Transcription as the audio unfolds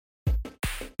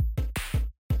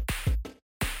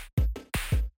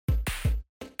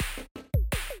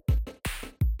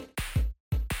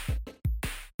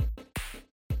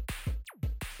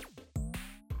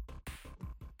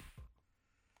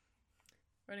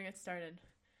We're gonna get started.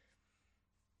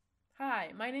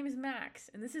 Hi, my name is Max,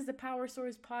 and this is the Power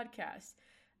Source Podcast,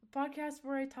 a podcast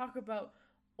where I talk about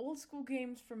old school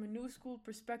games from a new school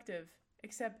perspective.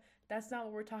 Except that's not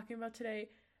what we're talking about today.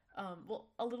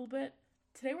 A little bit.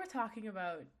 Today we're talking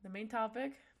about the main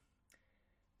topic,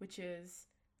 which is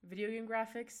video game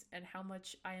graphics and how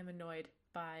much I am annoyed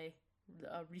by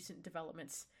recent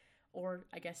developments, or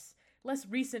I guess less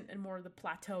recent and more the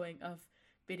plateauing of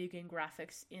video game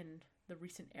graphics in the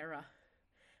recent era.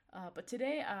 But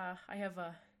today I have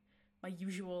my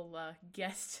usual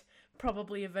guest,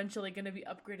 probably eventually going to be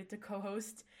upgraded to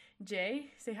co-host, Jay.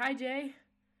 Say hi, Jay.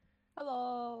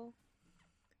 Hello,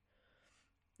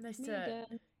 Nice me to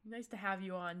again. nice to have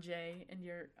you on, Jay, and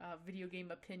your video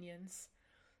game opinions.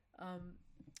 Um,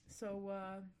 so,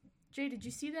 Jay, did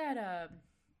you see that?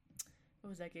 What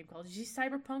was that game called? Did you see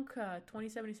Cyberpunk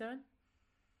 2077?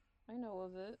 I know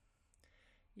of it.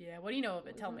 Yeah. What do you know of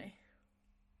It it? Tell wasn't. me.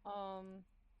 Um,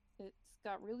 it's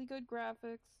got really good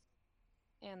graphics,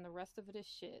 and the rest of it is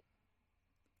shit.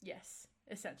 Yes,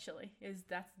 essentially, is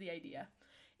that's the idea.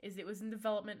 Is it was in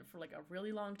development for like a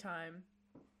really long time,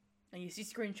 and you see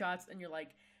screenshots, and you're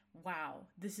like, "Wow,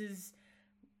 this is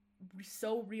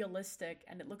so realistic,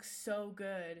 and it looks so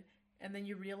good." And then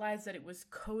you realize that it was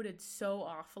coded so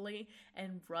awfully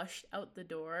and rushed out the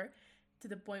door to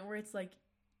the point where it's like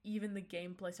even the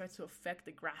gameplay starts to affect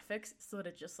the graphics, so that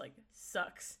it just like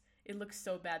sucks. It looks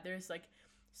so bad. There's like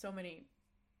so many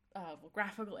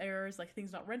graphical errors, like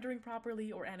things not rendering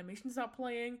properly, or animations not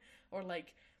playing, or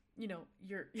like your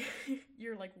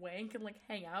your like Wang can like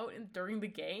hang out and during the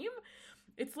game.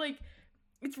 It's like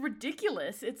it's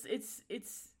ridiculous.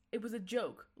 It was a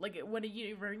joke. Like when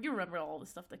you remember all the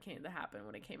stuff that happened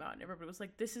when it came out, and everybody was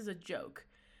like, "This is a joke.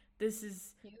 This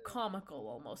is Yeah. comical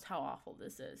almost. How awful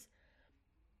this is."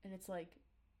 And it's like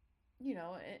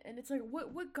and it's like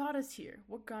what got us here?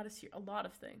 What got us here? A lot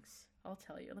of things. I'll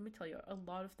tell you. Let me tell you. A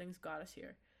lot of things got us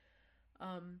here.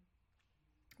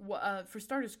 For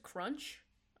starters, crunch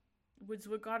was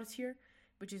what got us here,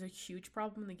 which is a huge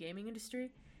problem in the gaming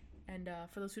industry. And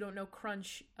for those who don't know,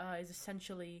 crunch is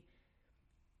essentially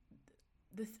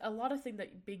a lot of things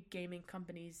that big gaming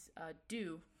companies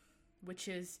do, which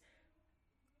is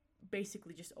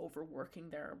basically just overworking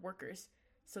their workers.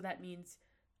 So that means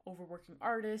overworking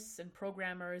artists and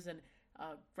programmers and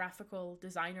graphical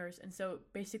designers. And so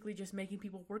basically just making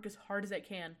people work as hard as they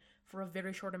can for a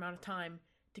very short amount of time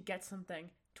to get something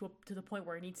to the point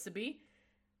where it needs to be.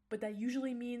 But that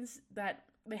usually means that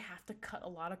they have to cut a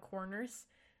lot of corners.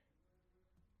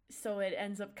 So it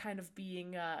ends up kind of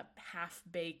being a half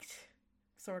baked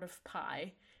sort of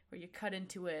pie where you cut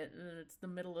into it and it's the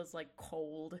middle is like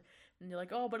cold and you're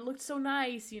like, oh, but it looked so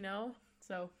nice.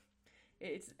 So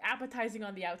it's appetizing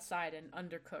on the outside and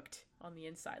undercooked on the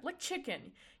inside, like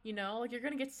chicken. Like you're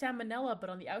gonna get salmonella, but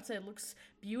on the outside it looks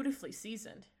beautifully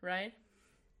seasoned, right?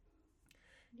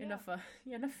 Yeah.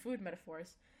 Enough food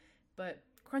metaphors. But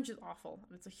crunch is awful,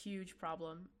 and it's a huge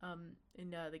problem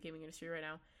in the gaming industry right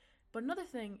now. But another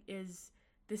thing is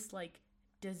this like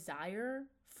desire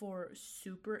for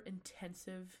super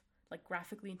intensive, like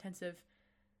graphically intensive,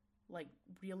 like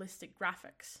realistic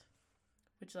graphics,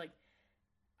 which like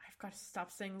I've got to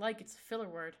stop saying like it's a filler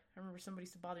word. I remember somebody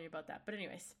used to bother me about that. But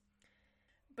anyways,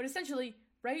 but essentially,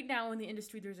 right now in the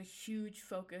industry, there's a huge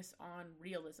focus on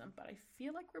realism. But I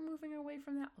feel like we're moving away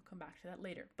from that. I'll come back to that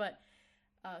later. But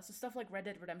so stuff like Red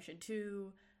Dead Redemption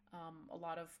 2, a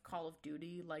lot of Call of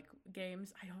Duty like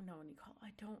games. I don't know any call. I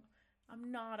don't.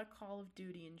 I'm not a Call of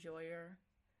Duty enjoyer.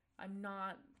 I'm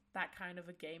not that kind of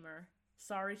a gamer.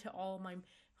 Sorry to all my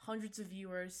hundreds of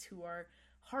viewers who are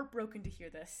heartbroken to hear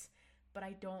this, but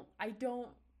I don't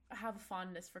have a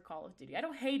fondness for Call of Duty. I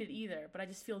don't hate it either, but I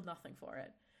just feel nothing for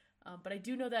it. But I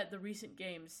do know that the recent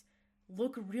games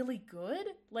look really good.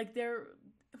 Like they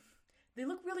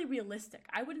look really realistic.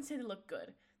 I wouldn't say they look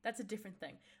good. That's a different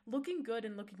thing. Looking good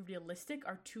and looking realistic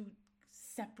are two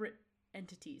separate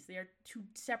entities. They are two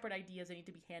separate ideas that need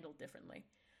to be handled differently.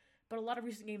 But a lot of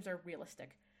recent games are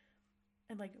realistic.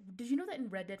 And like, did you know that in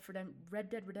Red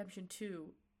Dead Redemption 2,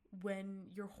 when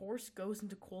your horse goes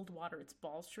into cold water, its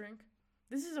balls shrink?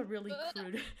 This is a really Ugh.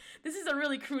 crude this is a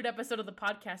really crude episode of the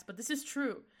podcast, but this is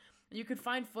true. You can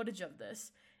find footage of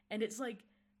this. And it's like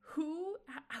who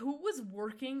was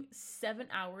working 7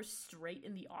 hours straight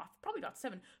in the office? Probably not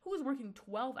seven. Who was working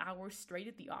 12 hours straight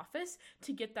at the office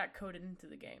to get that coded into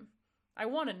the game? I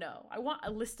want to know. I want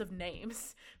a list of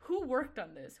names. Who worked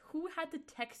on this? Who had to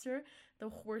texture the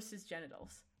horse's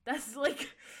genitals? That's like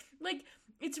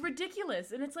it's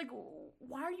ridiculous, and it's like,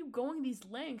 why are you going these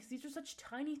lengths? These are such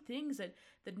tiny things that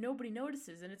nobody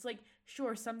notices, and it's like,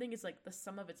 sure, something is like the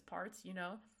sum of its parts,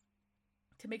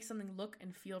 to make something look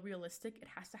and feel realistic, it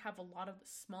has to have a lot of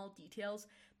small details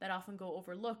that often go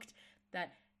overlooked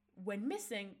that, when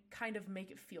missing, kind of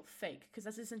make it feel fake, because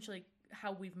that's essentially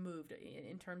how we've moved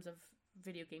in terms of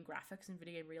video game graphics and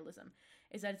video game realism,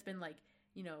 is that it's been like,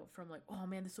 from like, oh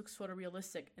man, this looks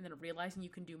photorealistic, and then realizing you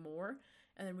can do more,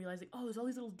 and then realizing, oh, there's all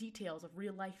these little details of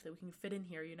real life that we can fit in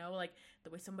here, like the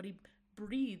way somebody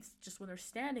breathes just when they're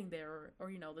standing there,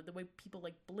 or the way people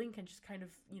like blink and just kind of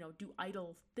do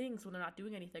idle things when they're not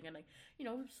doing anything, and like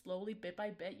slowly, bit by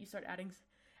bit, you start adding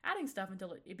stuff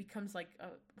until it becomes like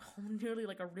nearly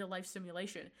like a real life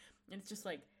simulation. And it's just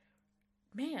like,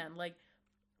 man, like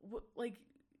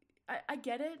I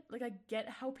get it. Like, I get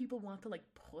how people want to like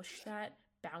push that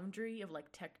boundary of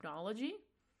like technology,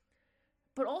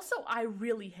 but also I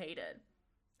really hate it.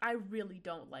 I really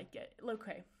don't like it.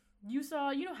 Okay, you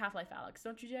know Half-Life Alyx,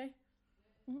 don't you, Jay?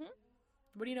 Mm-hmm.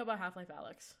 What do you know about Half-Life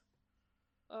Alyx?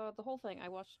 The whole thing. I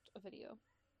watched a video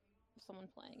of someone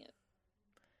playing it.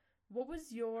 What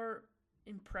was your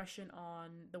impression on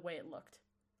the way it looked?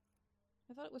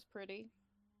 I thought it was pretty.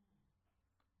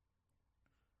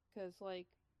 Because, like,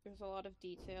 there's a lot of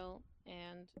detail,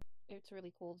 and it's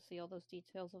really cool to see all those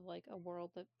details of, like, a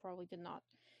world that probably did not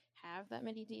have that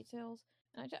many details.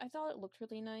 And I thought it looked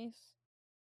really nice.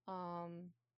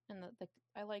 And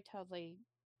I liked how they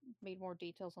made more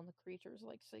details on the creatures,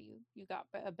 like, so you got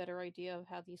a better idea of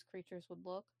how these creatures would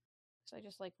look. So I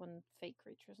just like when fake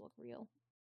creatures look real.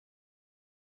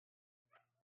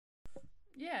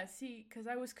 Yeah, see, because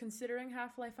I was considering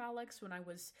Half-Life Alyx when I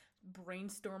was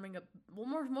brainstorming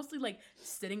mostly like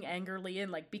sitting angrily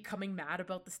and like becoming mad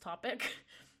about this topic,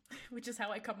 which is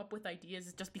how I come up with ideas,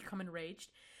 is just become enraged.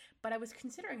 But I was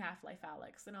considering Half-Life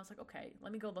Alyx, and I was like, okay,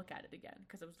 let me go look at it again,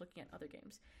 because I was looking at other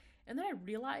games. And then I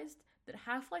realized that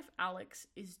Half-Life Alyx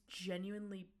is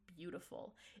genuinely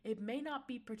beautiful. It may not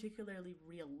be particularly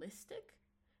realistic,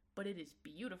 but it is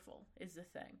beautiful, is the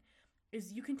thing.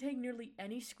 Is you can take nearly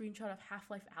any screenshot of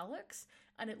Half-Life Alyx,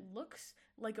 and it looks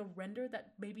like a render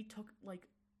that maybe took like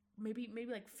maybe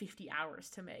like 50 hours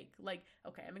to make. Like,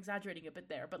 okay, I'm exaggerating a bit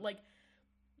there, but like,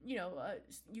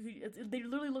 they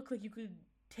literally look like you could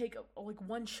take like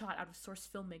one shot out of Source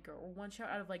Filmmaker, or one shot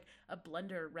out of like a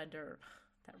Blender render.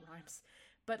 That rhymes.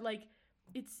 But like,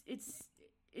 it's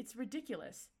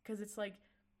ridiculous, because it's like,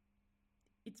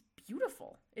 it's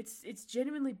beautiful. It's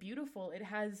genuinely beautiful. It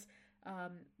has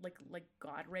like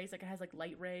God rays, like it has like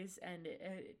light rays, and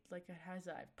it has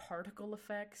particle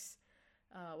effects.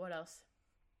 What else?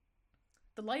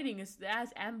 The lighting it has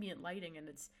ambient lighting, and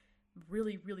it's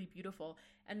really, really beautiful.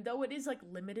 And though it is like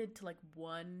limited to like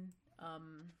one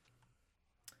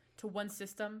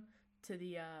system, to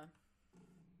the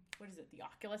what is it, the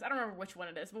Oculus? I don't remember which one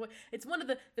it is, but it's one of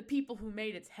the people who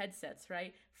made its headsets,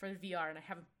 right, for the VR. And I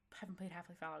haven't played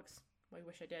Half-Life Alyx. I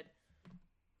wish I did.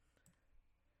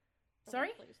 Sorry?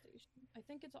 PlayStation. I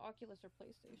think it's Oculus or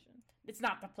PlayStation. It's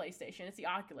not the PlayStation. It's the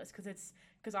Oculus,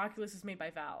 because Oculus is made by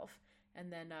Valve,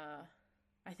 and then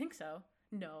I think so.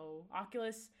 No,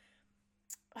 Oculus.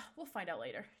 We'll find out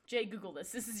later. Jay, Google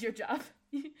this. This is your job.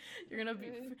 You're gonna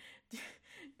be.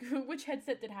 Which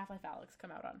headset did Half-Life Alyx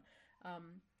come out on?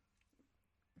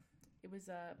 It was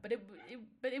but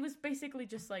it was basically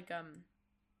just like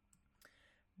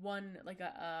one like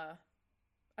a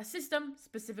system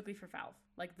specifically for Valve,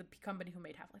 like the company who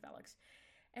made Half-Life Alyx.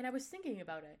 And I was thinking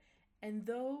about it, and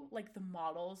though like the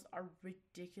models are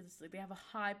ridiculously, they have a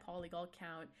high polygon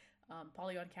count,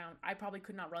 I probably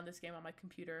could not run this game on my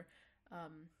computer.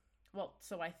 Well,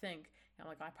 so I think. I'm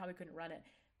like, I probably couldn't run it,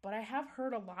 but I have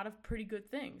heard a lot of pretty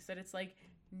good things, that it's like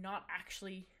not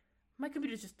actually, my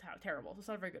computer's just terrible, so it's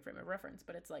not a very good frame of reference,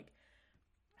 but it's like,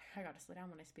 I gotta slow down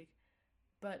when I speak.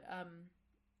 But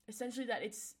essentially that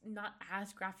it's not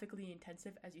as graphically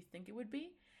intensive as you think it would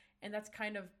be, and that's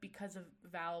kind of because of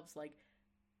Valve's like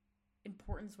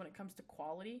importance when it comes to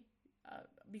quality.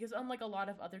 Because unlike a lot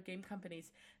of other game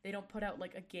companies, they don't put out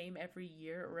like a game every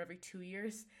year or every 2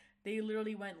 years. They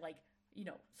literally went like,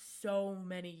 so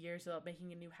many years without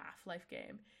making a new Half-Life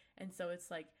game. And so it's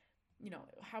like,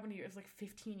 how many years? Like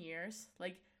 15 years.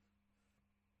 Like,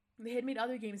 they had made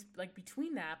other games like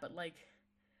between that, but like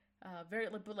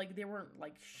but like they weren't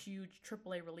like huge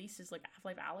AAA releases like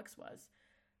Half-Life Alyx was.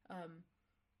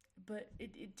 But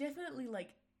it definitely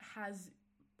like has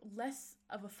less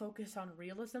of a focus on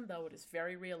realism, though it is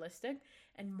very realistic,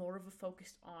 and more of a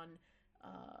focus on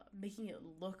making it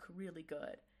look really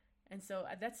good. And so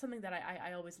that's something that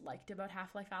I always liked about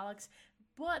Half-Life Alyx.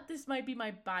 But this might be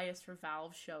my bias for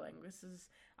Valve showing.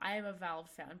 I am a Valve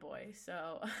fanboy,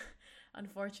 so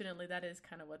unfortunately that is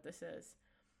kind of what this is.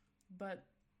 But,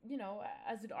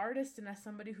 as an artist and as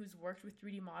somebody who's worked with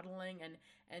 3D modeling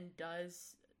and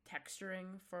does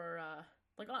texturing for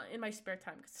like in my spare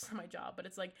time because it's my job, but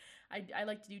it's like I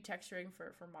like to do texturing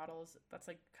for models. That's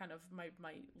like kind of my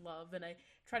love, and I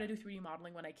try to do 3D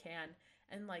modeling when I can,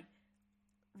 and like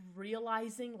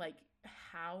realizing like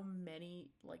how many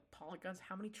like polygons,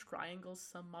 how many triangles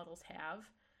some models have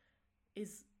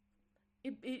is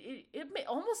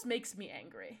almost makes me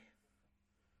angry.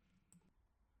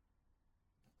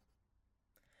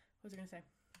 What was I gonna say?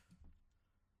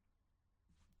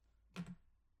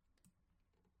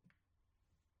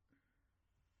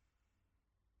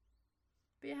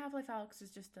 But yeah, Half-Life Alyx is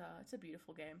just it's a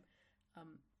beautiful game.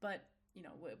 But you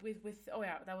know, with oh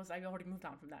yeah, that was I already moved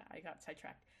on from that. I got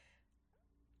sidetracked.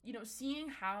 You know, seeing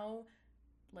how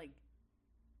like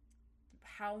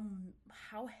how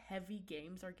how heavy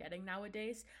games are getting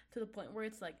nowadays to the point where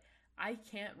it's like I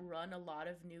can't run a lot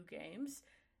of new games.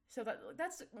 So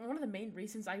that's one of the main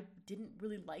reasons I didn't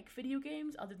really like video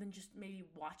games, other than just maybe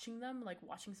watching them, like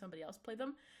watching somebody else play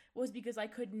them, was because I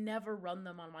could never run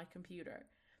them on my computer.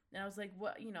 And I was like,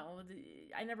 what, you know,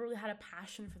 I never really had a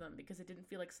passion for them because it didn't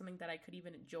feel like something that I could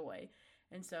even enjoy.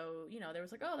 And so, you know, there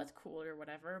was like, oh, that's cool or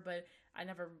whatever, but I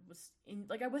never was in,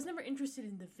 like, I was never interested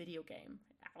in the video game.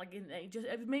 Like,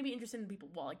 I was maybe interested in people,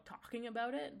 well, like, talking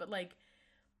about it, but like,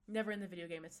 never in the video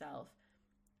game itself.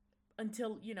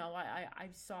 Until, you know, I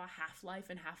saw Half-Life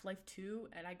and Half-Life 2,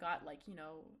 and I got, like, you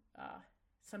know,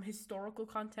 some historical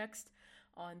context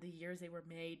on the years they were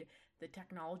made, the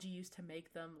technology used to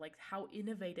make them, like how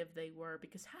innovative they were,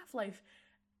 because Half-Life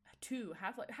 2,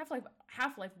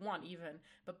 Half-Life 1 even,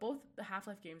 but both the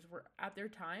Half-Life games were at their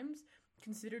times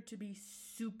considered to be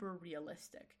super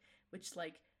realistic, which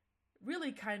like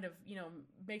really kind of, you know,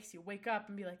 makes you wake up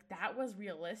and be like, that was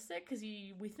realistic, because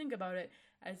we think about it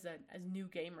as new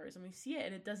gamers and we see it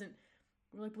and it doesn't,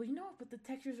 we're like, well, you know, but the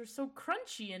textures are so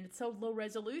crunchy and it's so low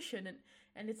resolution,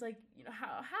 and it's like, you know,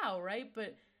 how right?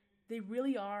 But they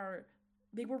really are,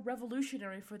 they were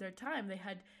revolutionary for their time. They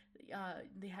had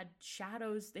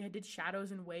shadows, did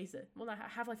shadows in ways that, well, not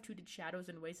Half-Life 2 did shadows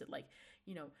in ways that, like,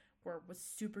 you know, was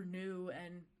super new,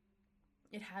 and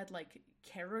it had like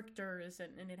characters,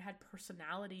 and it had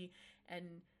personality, and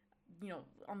you know,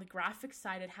 on the graphics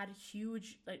side it had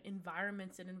huge like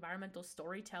environments and environmental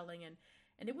storytelling, and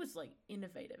it was like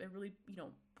innovative. It really, you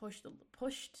know, pushed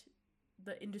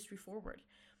the industry forward.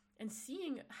 And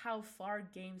seeing how far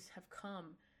games have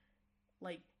come,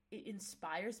 like, it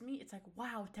inspires me. It's like,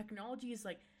 wow, technology is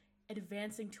like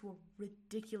advancing to a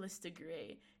ridiculous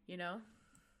degree, you know?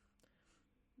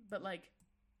 But like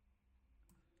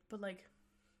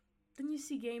then you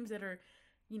see games that are,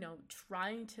 you know,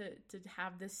 trying to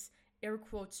have this air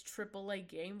quotes AAA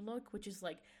game look, which is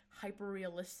like hyper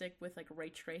realistic with like ray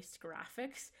traced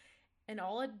graphics, and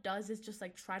all it does is just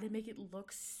like try to make it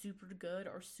look super good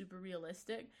or super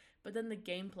realistic, but then the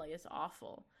gameplay is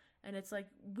awful. And it's like,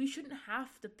 we shouldn't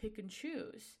have to pick and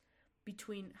choose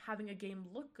between having a game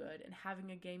look good and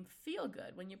having a game feel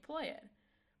good when you play it.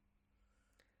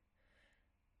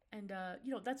 And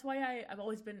you know, that's why I've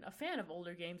always been a fan of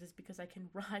older games, is because I can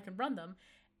run them,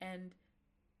 and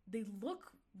they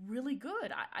look really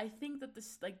good. I think that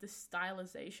this, like, the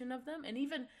stylization of them, and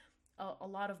even a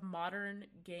lot of modern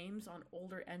games on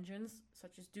older engines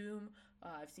such as Doom.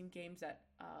 I've seen games that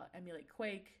emulate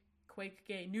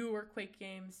newer Quake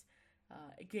games,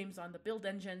 games on the build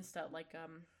engines that like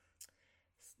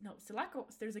no, Silico.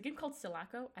 There's a game called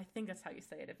Silico. I think that's how you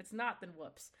say it. If it's not, then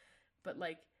whoops. But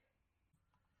like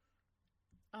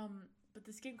but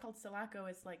this game called Silico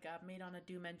is like made on a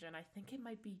Doom engine. I think it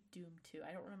might be Doom 2.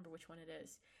 I don't remember which one it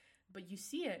is. But you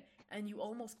see it and you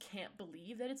almost can't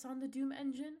believe that it's on the Doom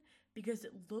engine, because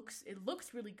it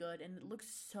looks really good, and it looks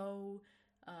so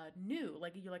new.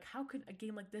 Like, you're like, how could a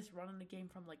game like this run on a game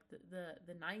from like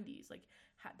the 90s? Like,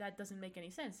 that doesn't make any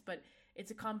sense. But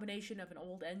it's a combination of an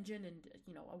old engine and,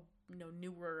 you know,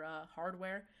 newer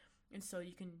hardware, and so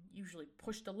you can usually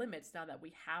push the limits now that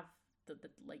we have the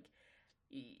like.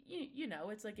 You know,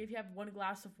 it's like if you have one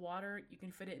glass of water, you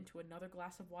can fit it into another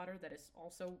glass of water that is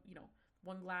also, you know,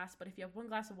 one glass. But if you have one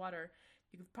glass of water,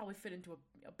 you could probably fit into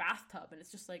a bathtub, and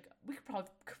it's just like, we could probably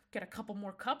get a couple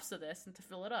more cups of this and to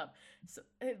fill it up. So,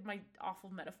 my awful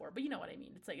metaphor, but you know what I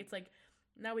mean. It's like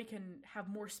now we can have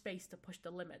more space to push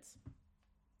the limits,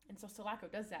 and so Silico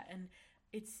does that, and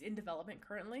it's in development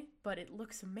currently, but it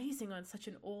looks amazing on such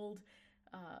an old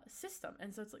system.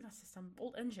 And so it's like, not system,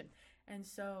 old engine. And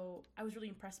so I was really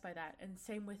impressed by that. And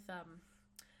same with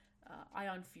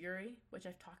Ion Fury, which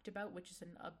I've talked about, which is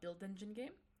a build engine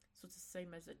game. So it's the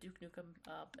same as a Duke Nukem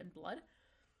and Blood.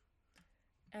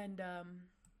 And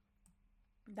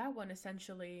that one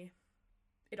essentially,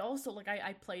 it also, like,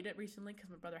 I played it recently because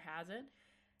my brother has it.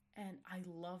 and I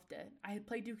loved it. I had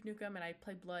played Duke Nukem and I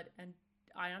played Blood, and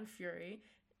Ion Fury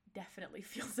definitely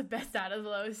feels the best out of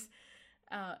those.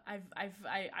 I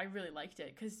really liked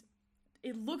it because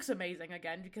it looks amazing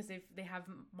again because they have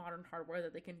modern hardware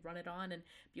that they can run it on and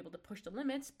be able to push the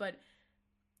limits, but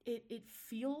it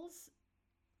feels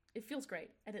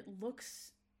great, and it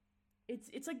looks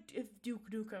it's like if Duke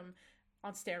Nukem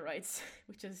on steroids,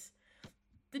 which is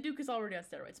the Duke is already on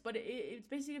steroids, but it's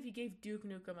basically if you gave Duke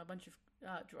Nukem a bunch of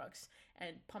drugs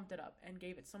and pumped it up and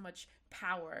gave it so much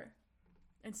power,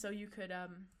 and so you can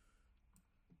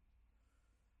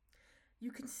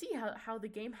see how the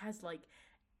game has like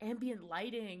ambient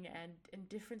lighting and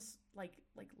different like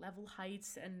level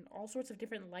heights and all sorts of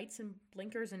different lights and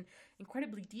blinkers and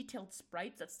incredibly detailed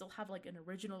sprites that still have like an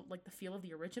original, like the feel of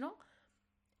the original.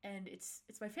 And it's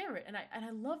my favorite, and I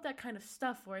love that kind of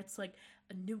stuff where it's like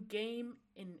a new game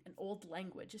in an old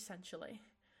language essentially,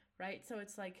 right? So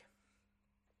it's like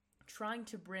trying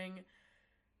to bring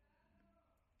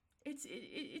it's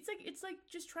like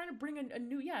just trying to bring a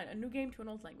new game to an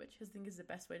old language. I think is the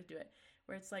best way to do it,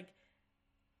 where it's like,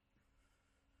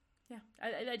 yeah,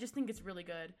 I just think it's really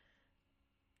good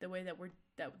the way that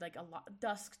like a lot.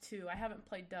 Dusk too, I haven't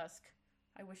played Dusk.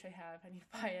 I wish I have. I need to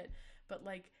buy it, but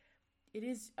like it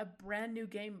is a brand new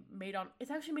game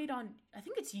it's actually made on, I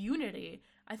think it's Unity.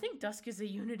 I think Dusk is a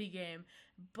Unity game,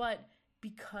 but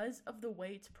because of the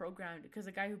way it's programmed, because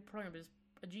the guy who programmed is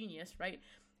a genius, right?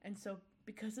 And so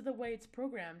because of the way it's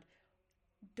programmed,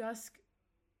 Dusk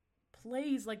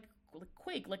plays like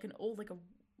Quake, like a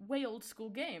way old school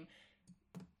game,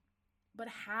 but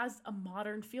has a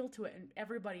modern feel to it, and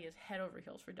everybody is head over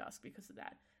heels for Dusk because of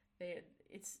that.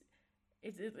 It's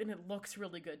and it looks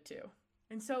really good too.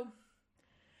 And so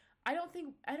I don't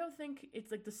think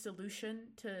it's like the solution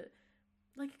to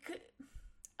like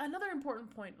another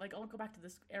important point. Like I'll go back to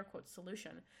this air quote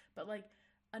solution, but like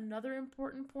another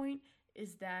important point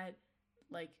is that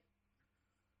like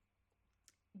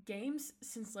games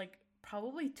since like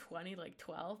probably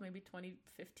 2012, maybe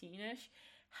 2015ish,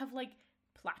 have like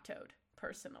plateaued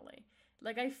personally.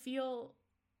 Like I feel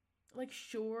like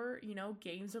sure,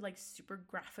 games are like super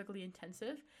graphically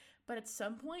intensive, but at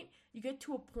some point you get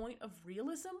to a point of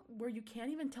realism where you can't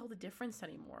even tell the difference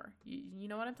anymore. You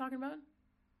know what I'm talking about?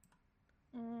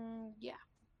 Yeah.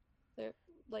 They're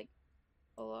like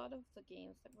a lot of the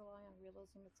games that rely on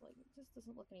realism, it's like it just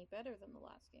doesn't look any better than the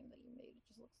last game that you made. It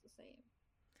just looks the same.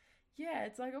 Yeah,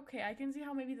 it's like okay, I can see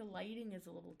how maybe the lighting is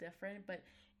a little different, but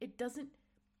it doesn't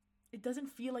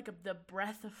feel like the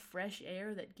breath of fresh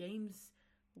air that games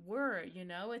were,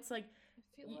 It's like I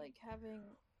feel like having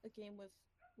a game with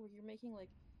where you're making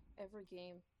like every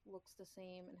game looks the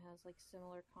same and has like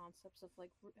similar concepts of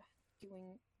like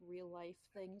doing real life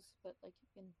things, but like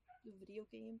in the video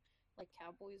game, like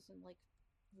cowboys and like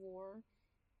war.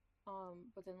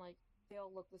 But then like they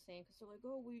all look the same because they're like,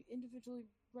 oh, we individually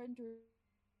rendered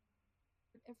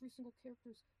every single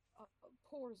character's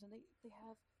pores, and they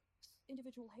have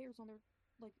individual hairs on their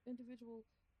like individual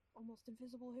almost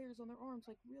invisible hairs on their arms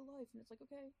like real life, and it's like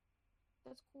okay,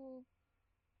 that's cool.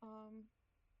 Um,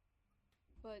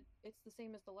 but it's the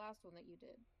same as the last one that you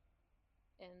did,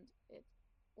 and it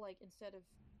like instead of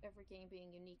every game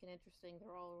being unique and interesting,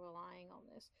 they're all relying on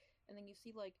this, and then you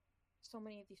see like so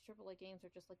many of these AAA games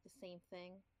are just like the same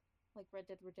thing, like Red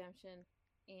Dead Redemption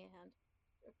and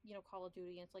Call of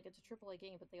Duty, and it's like it's a AAA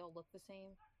game, but they all look the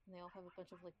same and they all have a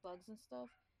bunch of like bugs and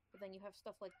stuff. But then you have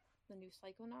stuff like the new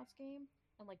Psychonauts game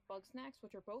and like Bugsnax,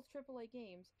 which are both AAA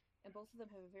games, and both of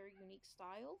them have a very unique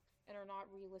style and are not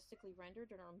realistically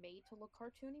rendered and are made to look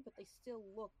cartoony, but they still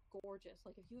look gorgeous.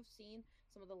 Like if you've seen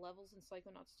some of the levels in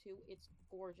Psychonauts 2, it's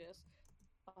gorgeous.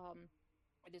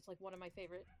 And it's like one of my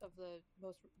favorite of the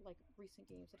most like recent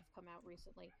games that have come out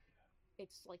recently.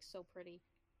 It's like so pretty.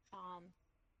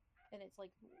 And it's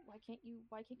like why can't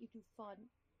you do fun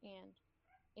and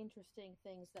interesting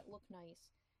things that look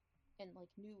nice and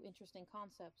like new interesting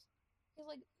concepts? Because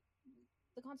like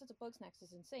the concept of Bugsnax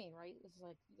is insane, right? It's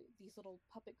like these little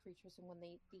puppet creatures, and when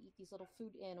they eat these little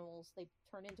food animals, they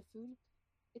turn into food.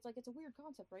 It's like it's a weird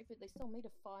concept, right? But they still made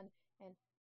a fun and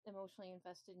emotionally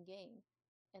invested game,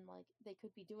 and like they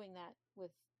could be doing that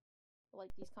with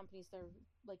like these companies that are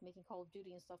like making Call of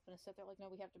Duty and stuff, but instead they're like,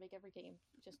 no, we have to make every game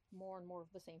just more and more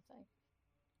of the same thing.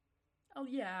 oh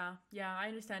yeah, I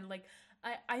understand. Like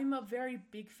I'm a very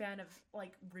big fan of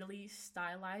like really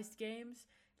stylized games.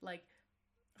 Like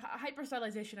hyper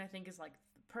stylization I think is like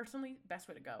personally best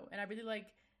way to go, and I really like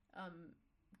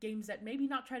games that maybe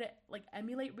not try to like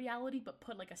emulate reality but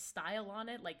put like a style on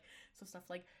it, like so stuff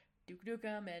like Duke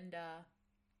Nukem and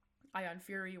Ion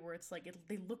Fury, where it's like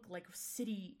they look like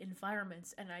city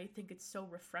environments, and I think it's so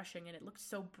refreshing, and it looks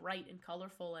so bright and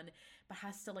colorful, and but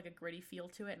has still like a gritty feel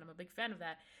to it, and I'm a big fan of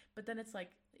that. But then it's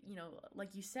like,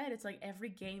 like you said, it's like every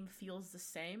game feels the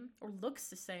same or looks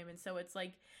the same, and so it's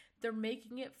like they're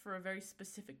making it for a very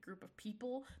specific group of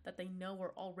people that they know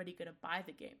are already going to buy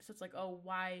the game. So it's like, oh,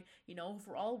 why, if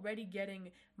we're already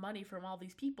getting money from all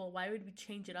these people, why would we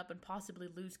change it up and possibly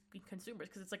lose consumers?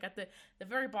 Because it's like at the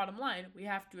very bottom line, we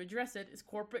have to address it, is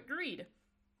corporate greed.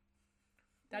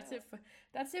 That's it.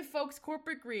 That's it, folks.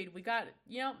 Corporate greed. We got,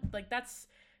 like that's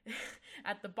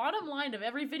at the bottom line of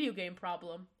every video game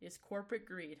problem is corporate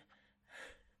greed.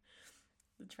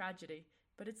 The tragedy.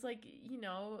 But it's like,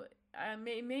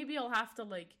 maybe I'll have to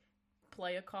like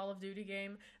play a Call of Duty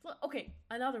game. Okay,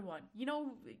 another one.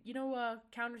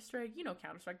 Counter-Strike.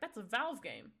 Counter-Strike. That's a Valve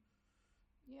game.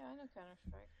 Yeah, I know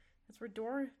Counter-Strike. That's where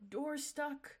door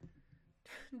stuck.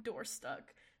 Door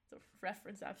stuck. It's a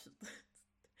reference, absolutely.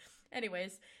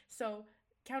 Anyways, so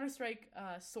Counter-Strike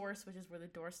Source, which is where the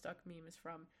door stuck meme is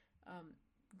from,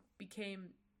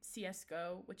 became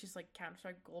CSGO, which is like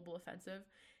Counter-Strike Global Offensive.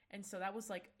 And so that was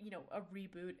like, a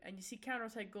reboot. And you see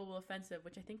Counter-Strike Global Offensive,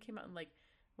 which I think came out in like,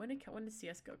 when did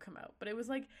CSGO come out? But it was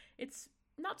like, it's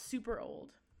not super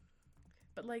old.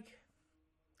 But like,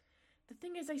 the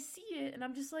thing is, I see it and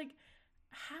I'm just like,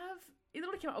 it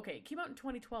literally came out, it came out in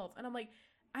 2012. And I'm like,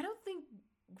 I don't think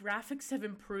graphics have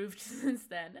improved since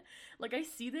then. Like, I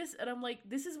see this and I'm like,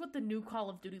 this is what the new Call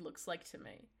of Duty looks like to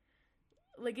me.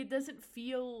 Like, it doesn't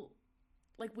feel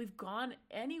like we've gone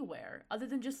anywhere other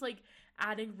than just like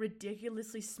adding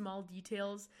ridiculously small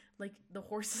details like the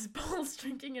horse's balls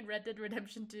drinking in Red Dead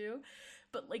Redemption 2.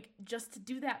 But like, just to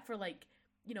do that for like,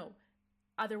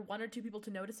 either one or two people to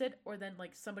notice it, or then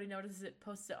like somebody notices it,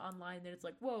 posts it online, then it's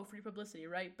like, whoa, free publicity,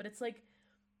 right? But it's like,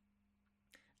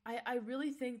 I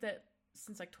really think that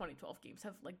since like 2012 games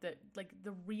have like the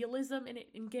realism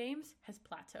in games has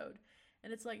plateaued.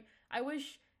 And it's like, I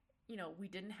wish we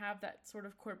didn't have that sort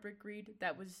of corporate greed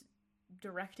that was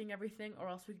directing everything, or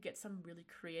else we could get some really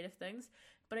creative things.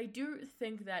 But I do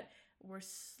think that we're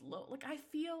slow. Like, I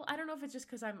don't know if it's just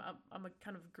because I'm a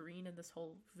kind of green in this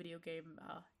whole video game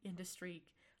industry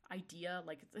idea,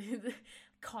 like the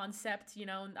concept,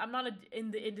 I'm not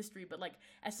in the industry, but like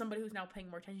as somebody who's now paying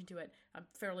more attention to it, I'm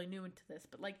fairly new into this.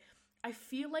 But like, I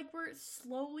feel like we're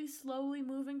slowly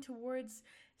moving towards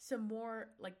some more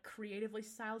like creatively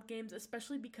styled games,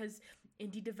 especially because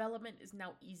indie development is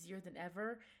now easier than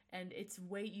ever, and it's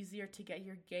way easier to get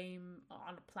your game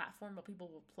on a platform where people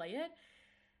will play it.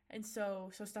 And so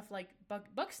stuff like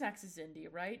Bugsnax is indie,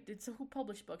 right? So who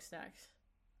published Bugsnax?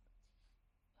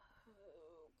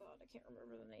 Oh god, I can't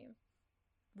remember the name.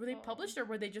 Were they published, or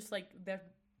were they just like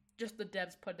just the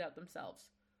devs put it out themselves?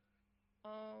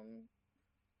 I'm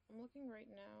looking right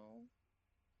now.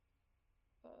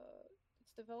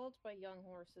 It's developed by Young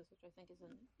Horses, which I think is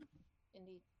an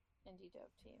indie dev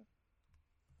team.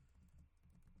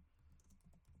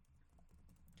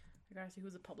 I gotta see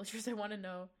who's the publishers. I want to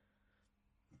know.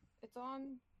 It's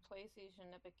on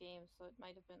PlayStation, Epic Games, so it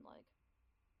might have been like,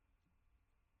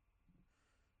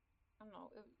 I don't know.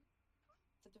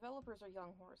 The developers are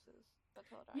Young Horses.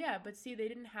 That's what I know. But see, they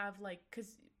didn't have like,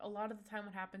 because a lot of the time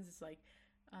what happens is like,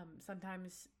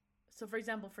 sometimes. So for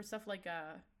example, for stuff like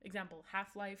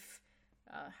Half-Life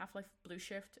Blue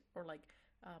Shift, or like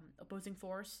Opposing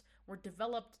Force, were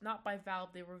developed not by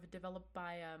Valve. They were developed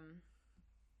by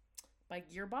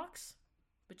Gearbox,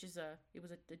 which is a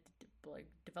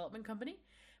development company,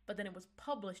 but then it was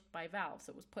published by Valve,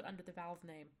 so it was put under the Valve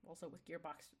name, also with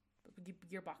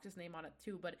Gearbox's name on it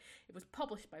too, but it was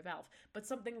published by Valve. But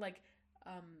something like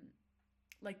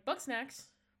Bugsnax,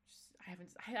 I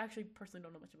actually personally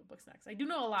don't know much about Bugsnax. I do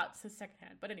know a lot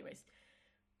secondhand, but anyways,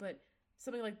 but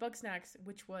something like Bugsnax,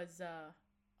 which was oh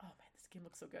man, this game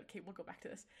looks so good. Okay, we'll go back to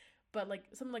this. But like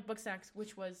something like Bugsnax,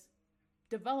 which was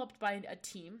developed by a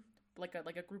team, like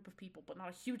a group of people, but not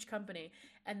a huge company,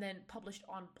 and then published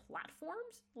on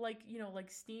platforms like like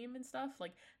Steam and stuff.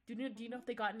 Like, do you know if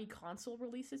they got any console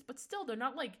releases? But still, they're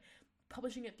not like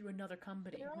publishing it through another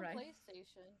company, they're on right?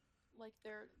 PlayStation. Like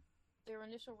their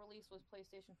initial release was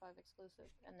PlayStation 5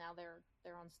 exclusive, and now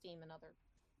they're on Steam and other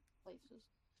places.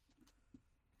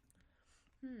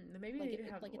 Then maybe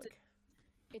they have like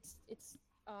it's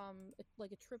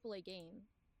like a AAA game.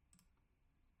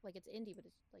 Like, it's indie, but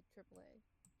it's like AAA.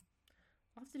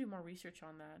 I'll have to do more research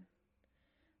on that.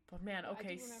 But man,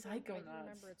 okay, Psychonauts. I do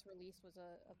remember its release was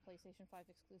a PlayStation 5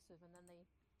 exclusive, and then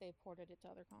they ported it to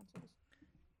other consoles.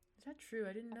 Is that true?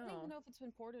 I didn't know. I don't even know if it's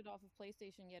been ported off of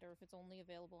PlayStation yet, or if it's only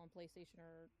available on PlayStation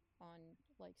or on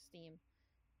like Steam.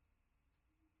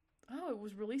 Oh, it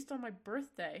was released on my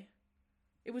birthday.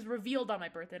 It was revealed on my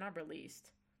birthday, not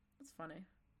released. That's funny.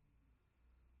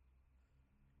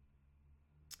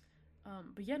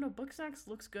 But yeah, no, Booksnacks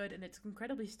looks good and it's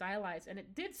incredibly stylized and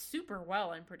it did super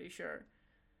well. I'm pretty sure.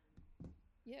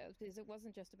 Yeah, because it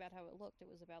wasn't just about how it looked, it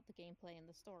was about the gameplay and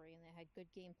the story, and they had good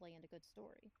gameplay and a good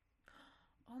story.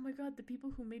 Oh my god, the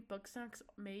people who made Booksnacks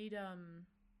made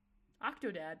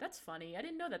Octodad. That's funny. I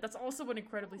didn't know that. That's also an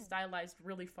incredibly Oh, stylized,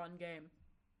 really fun game.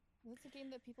 that's a game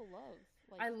that people love.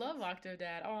 Like I love it's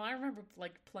Octodad. Oh, I remember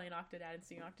like playing Octodad and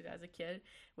seeing Octodad as a kid,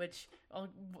 which,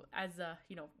 as a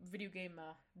video game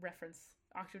reference,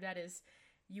 Octodad is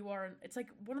you are. It's like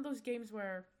one of those games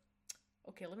where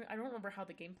okay, let me. I don't remember how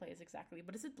the gameplay is exactly,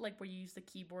 but is it like where you use the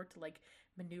keyboard to like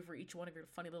maneuver each one of your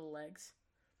funny little legs?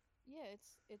 yeah,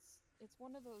 it's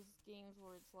one of those games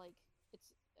where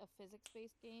it's a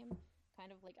physics-based game,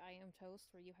 kind of like I Am Toast,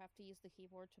 where you have to use the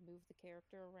keyboard to move the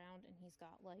character around, and he's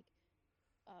got like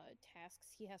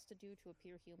tasks he has to do to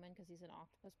appear human because he's an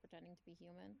octopus pretending to be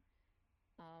human.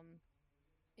 Um,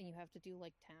 and you have to do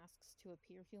like tasks to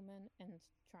appear human and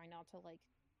try not to like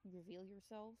reveal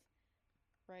yourself,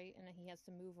 right? And he has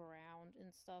to move around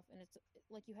and stuff, and it's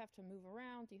like you have to move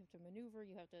around, you have to maneuver,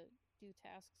 you have to do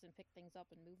tasks and pick things up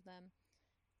and move them.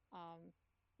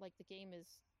 Like the game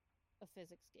is a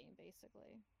physics game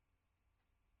basically.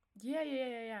 Yeah.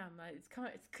 It's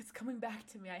coming. It's coming back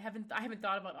to me. I haven't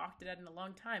thought about Octodad in a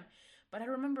long time, but I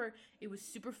remember it was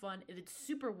super fun. It did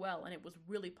super well, and it was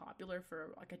really popular for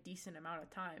like a decent amount of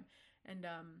time. And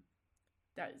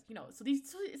that is so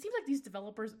it seems like these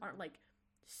developers aren't like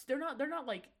they're not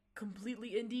like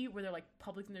completely indie where they're like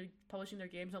publishing their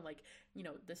games on like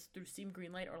this through Steam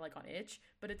Greenlight or like on Itch,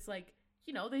 but it's like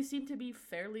they seem to be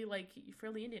fairly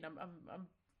indie. And I'm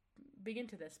big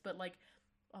into this, but like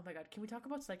oh my god, can we talk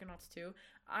about Psychonauts 2?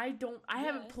 I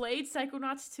haven't Yes, played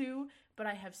Psychonauts 2, but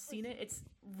I have seen it. listen, It's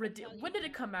I'll tell when you did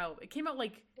it come now. out? It came out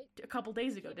like It a couple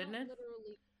days it ago, came didn't out it?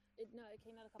 literally. It no, it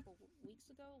came out a couple weeks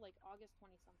ago, like August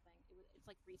 20 something. It's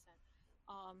like recent.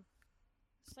 Um,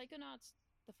 Psychonauts.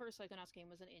 The first Psychonauts game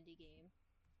was an indie game.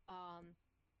 Um,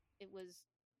 it was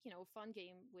a fun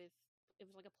game with. It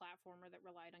was like a platformer that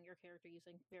relied on your character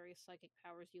using various psychic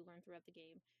powers you learn throughout the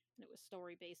game, and it was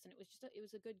story based, and it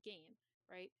was a good game,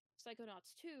 right?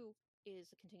 Psychonauts 2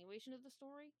 is a continuation of the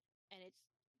story, and it's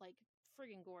like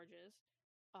friggin' gorgeous.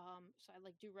 So I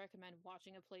like do recommend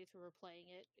watching a playthrough or playing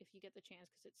it if you get the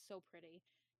chance because it's so pretty.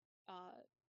 Uh,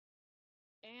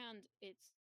 and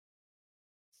it's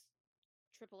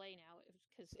AAA now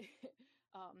because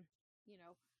um, you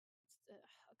know,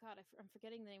 God, I'm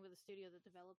forgetting the name of the studio that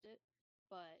developed it,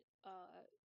 but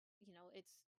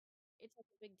it's like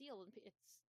a big deal, and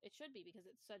it should be because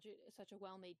it's such a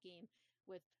well-made game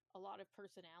with a lot of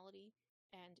personality,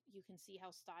 and you can see how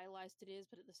stylized it is,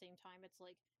 but at the same time, it's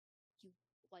like you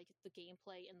like the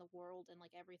gameplay and the world and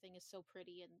like everything is so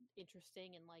pretty and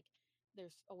interesting, and like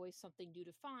there's always something new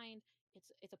to find.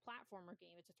 It's a platformer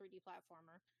game. It's a 3D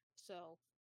platformer, so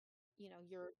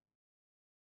you're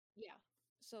yeah.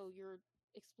 So you're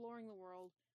exploring the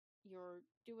world, you're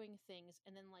doing things,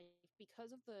 and then like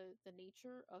because of the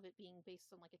nature of it being based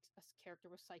on like a character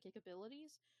with psychic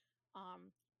abilities,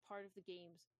 part of the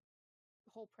game's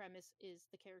whole premise is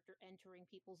the character entering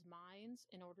people's minds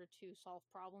in order to solve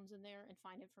problems in there and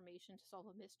find information to solve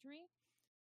a mystery.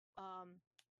 Um,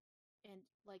 and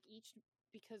like each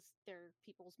because they're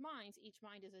people's minds, each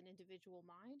mind is an individual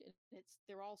mind, and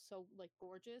they're all so like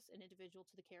gorgeous and individual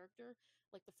to the character.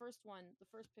 Like the first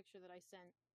picture that I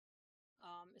sent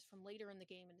is from later in the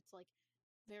game, and it's like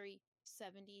very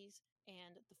 70s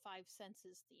and the five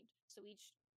senses themed. So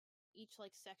each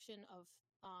like section of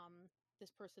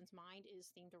this person's mind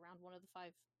is themed around one of the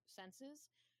five senses.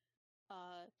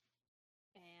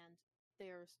 And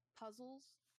there's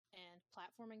puzzles and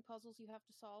platforming puzzles you have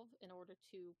to solve in order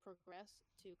to progress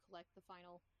to collect the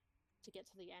final to get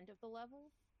to the end of the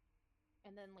level.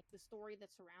 And then like the story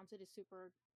that surrounds it is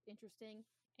super interesting,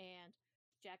 and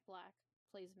Jack Black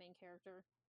plays the main character.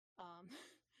 um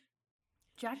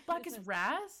Jack Black it's is a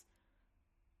Raz?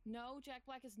 No, Jack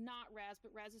Black is not Raz,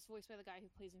 but Raz is voiced by the guy who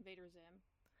plays Invader Zim.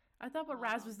 I thought but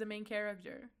Raz was um the main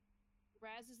character.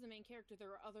 Raz is the main character.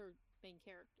 There are other main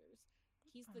characters.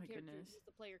 Oh my goodness. He's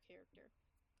the player character.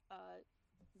 uh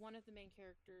One of the main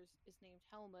characters is named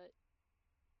Helmut,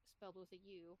 spelled with a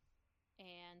U,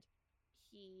 and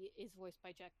he is voiced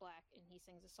by Jack Black, and he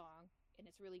sings a song, and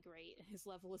it's really great. And his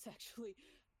level is actually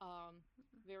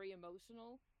very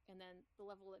emotional. And then the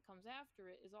level that comes after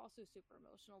it is also super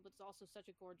emotional, but it's also such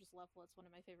a gorgeous level. It's one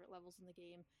of my favorite levels in the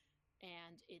game,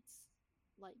 and it's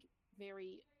like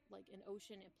very like an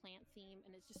ocean and plant theme,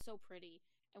 and it's just so pretty.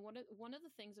 And one of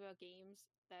the things about games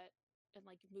that and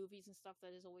like movies and stuff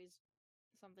that is always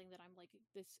something that I'm like,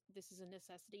 this is a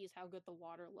necessity, is how good the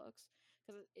water looks.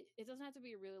 Because it doesn't have to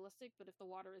be realistic, but if the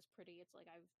water is pretty, it's like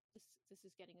this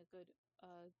is getting a good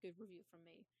review from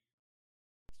me.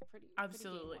 It's pretty game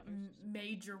Absolutely. water.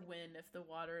 Major win if the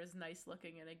water is nice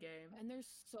looking in a game. And there's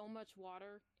so much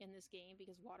water in this game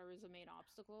because water is a main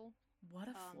obstacle. What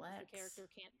a flex.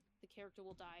 The character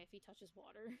will die if he touches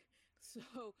water. So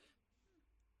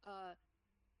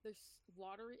there's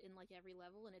water in like every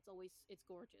level, and it's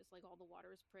gorgeous. Like all the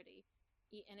water is pretty,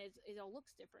 and it all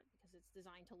looks different because it's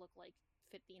designed to look like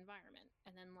fit the environment.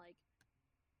 And then like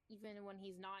even when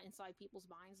he's not inside people's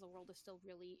minds, the world is still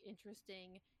really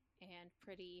interesting and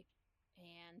pretty.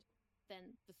 And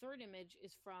then the third image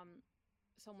is from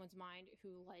someone's mind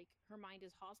who, like, her mind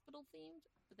is hospital themed,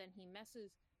 but then he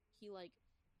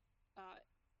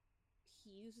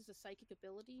uses a psychic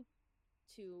ability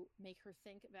to make her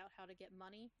think about how to get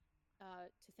money,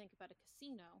 to think about a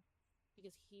casino,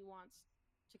 because he wants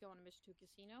to go on a mission to a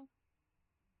casino,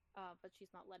 but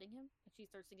she's not letting him, and she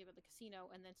starts thinking about the casino,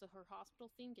 and then so her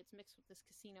hospital theme gets mixed with this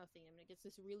casino theme, and it gets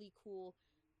this really cool,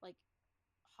 like,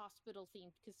 hospital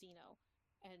themed casino,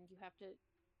 and you have to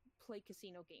play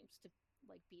casino games to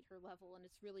like beat her level, and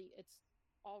it's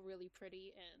all really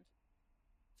pretty and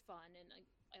fun, and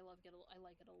I like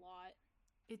it a lot.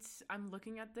 I'm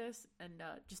looking at this, and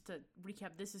just to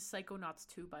recap, this is Psychonauts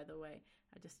 2, by the way.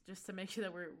 Just to make sure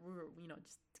that we're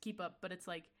just to keep up. But it's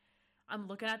like, I'm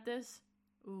looking at this.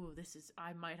 Ooh, this is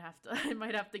I might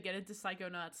have to get into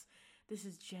Psychonauts. This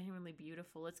is genuinely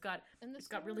beautiful. It's got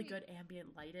really good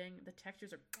ambient lighting. The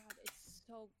textures are it's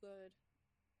so good.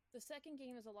 The second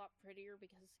game is a lot prettier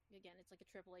because, again, it's like a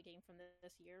AAA game from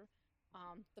this year.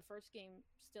 The first game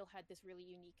still had this really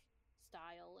unique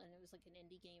style, and it was like an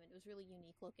indie game, and it was really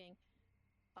unique looking.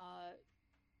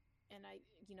 And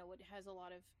it has a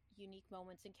lot of unique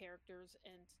moments and characters,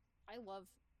 and I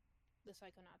love the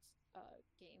Psychonauts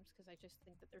games because I just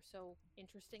think that they're so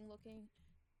interesting looking,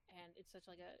 and it's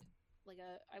such like a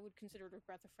I would consider it a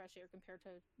breath of fresh air compared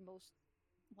to most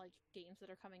like games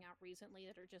that are coming out recently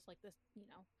that are just like this,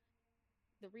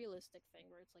 the realistic thing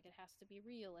where it's like it has to be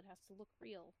real, it has to look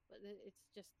real, but it's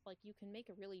just like you can make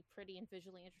a really pretty and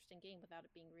visually interesting game without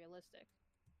it being realistic.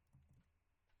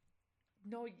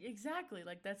 No, exactly.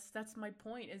 Like that's my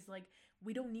point, is like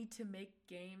we don't need to make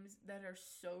games that are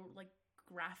so like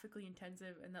graphically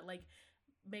intensive and that like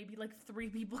maybe like 3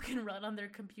 people can run on their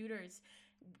computers,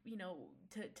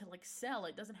 to like sell.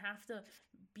 It doesn't have to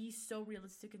be so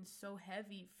realistic and so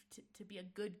heavy to be a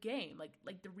good game.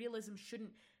 Like the realism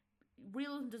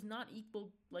does not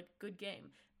equal like good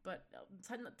game. But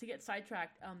to get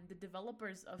sidetracked, the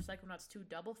developers of Psychonauts 2,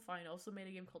 Double Fine, also made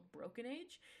a game called Broken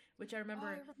Age, which I remember. Oh,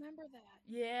 I remember that.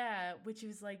 Yeah, which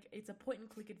is like, it's a point and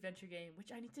click adventure game,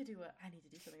 which I need to do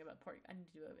something about I need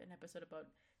to do an episode about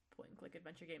point and click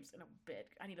adventure games in a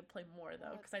bit. I need to play more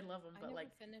though, because I love them. But I never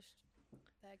finished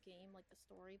that game, like the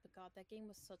story, but God, that game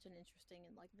was such an interesting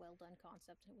and like well done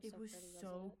concept. It was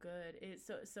so good. It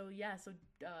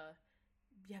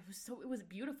was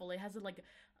beautiful. It has a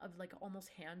almost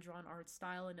hand drawn art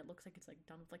style, and it looks like it's like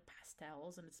done with like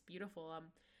pastels, and it's beautiful.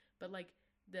 But like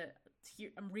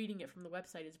I'm reading it from the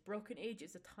website. Is Broken Age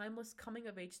is a timeless coming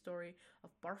of age story of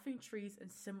barfing trees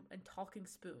and talking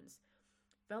spoons.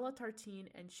 Bella Tartine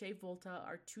and Shea Volta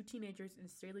are 2 teenagers in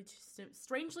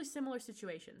strangely similar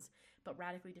situations, but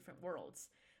radically different worlds.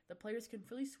 The players can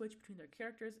freely switch between their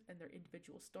characters and their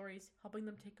individual stories, helping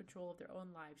them take control of their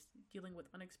own lives, dealing with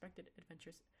unexpected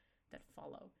adventures that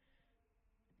follow.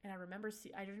 And I remember,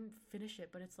 I didn't finish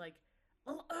it, but it's like,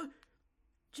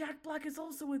 Jack Black is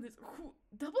also in this.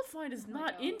 Double Fine is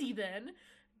not indie then.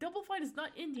 Double Fine is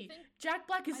not indie. Jack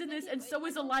Black is in this, and so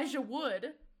is Elijah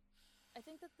Wood. I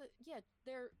think that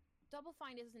their Double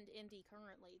Fine isn't indie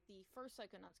currently. The first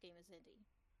Psychonauts game is indie.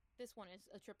 This one is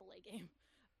a AAA game.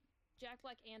 Jack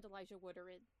Black and Elijah Wood are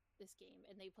in this game,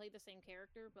 and they play the same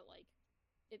character, but like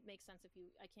it makes sense if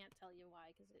you. I can't tell you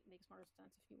why, because it makes more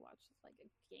sense if you watch like a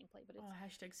gameplay. But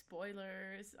it's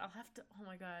 #spoilers. I'll have to. Oh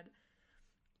my god.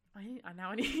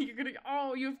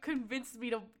 You've convinced me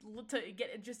to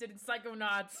get interested in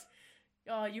Psychonauts.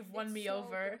 Oh, you've won me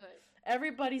over. Good.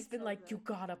 Everybody's been like, good. You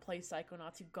gotta play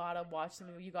Psychonauts. You gotta watch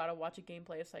something. You gotta watch a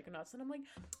gameplay of Psychonauts. And I'm like,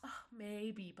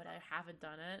 maybe, but I haven't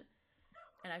done it.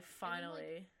 And I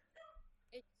finally.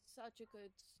 It's such a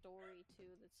good story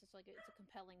too. It's just like it's a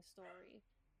compelling story.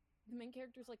 The main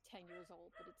character's like 10 years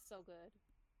old, but it's so good.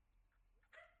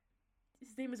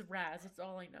 His name is Raz. That's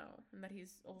all I know, and that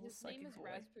he's a little psychic boy. His name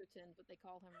is Rasputin, but they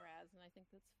call him Raz, and I think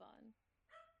that's fun.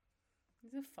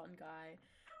 He's a fun guy,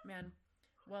 man.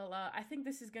 Well, I think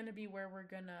this is gonna be where we're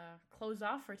gonna close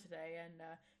off for today, and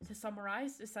to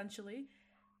summarize, essentially,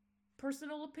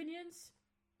 personal opinions,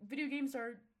 video games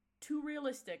are too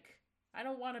realistic. I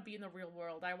don't want to be in the real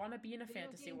world. I want to be in a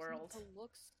fantasy world. Need to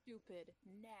look stupid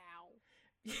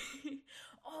now.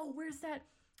 Oh, where's that?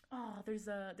 Oh, there's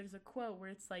a quote where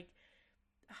it's like,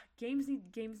 games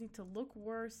need to look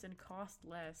worse and cost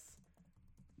less.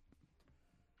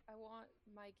 I want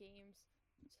my games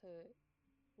to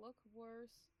look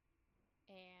worse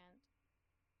and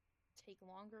take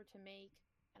longer to make,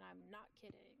 and I'm not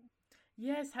kidding.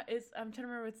 Yes, I'm trying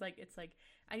to remember. It's like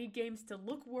I need games to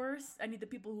look worse. I need the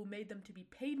people who made them to be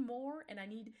paid more, and I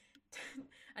need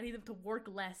them to work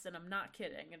less. And I'm not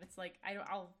kidding. And it's like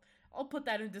I'll put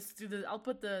that in I'll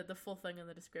put the full thing in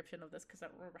the description of this because I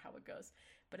don't remember how it goes.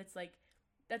 But it's like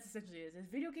that's essentially it. Is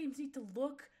video games need to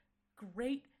look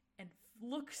great and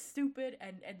look stupid,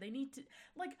 and they need to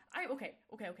okay.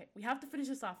 We have to finish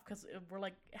this off because we're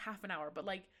like half an hour. But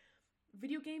like,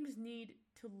 video games need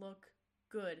to look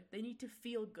good. They need to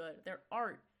feel good. They're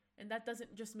art. And that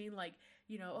doesn't just mean like,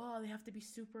 you know, oh, they have to be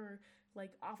super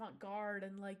like avant-garde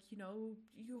and like, you know,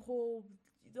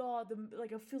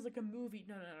 like it feels like a movie.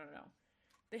 No.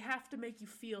 They have to make you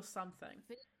feel something.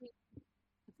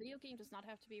 A video game does not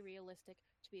have to be realistic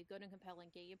to be a good and compelling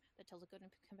game that tells a good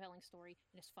and compelling story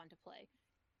and is fun to play.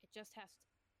 It just has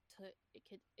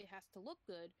to look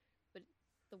good, but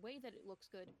the way that it looks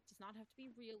good does not have to be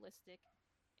realistic,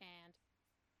 and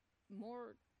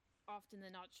more often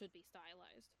than not should be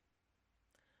stylized.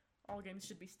 All games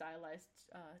should be stylized.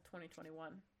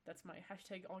 2021. That's my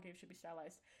hashtag. All games should be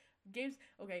stylized. Games.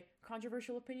 Okay.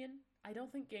 Controversial opinion. I don't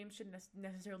think games should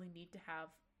necessarily need to have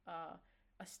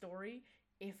a story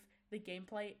if the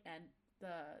gameplay and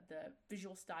the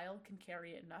visual style can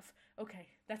carry it enough. Okay,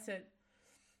 that's it.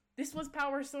 This was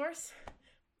Power Source.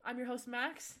 I'm your host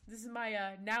Max. This is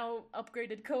my now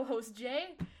upgraded co-host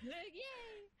Jay. Yay!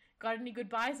 Got any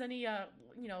goodbyes? Any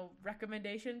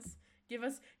recommendations? Give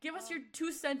us your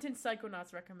 2-sentence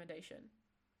Psychonauts recommendation.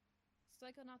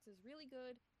 Psychonauts is really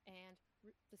good, and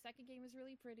the second game is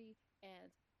really pretty,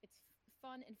 and it's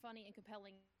fun and funny and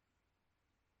compelling.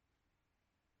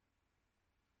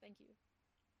 Thank you.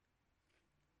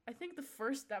 I think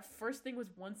that first thing was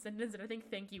 1 sentence, and I think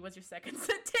thank you was your second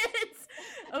sentence.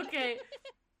 Okay.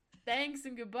 Thanks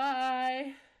and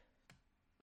goodbye.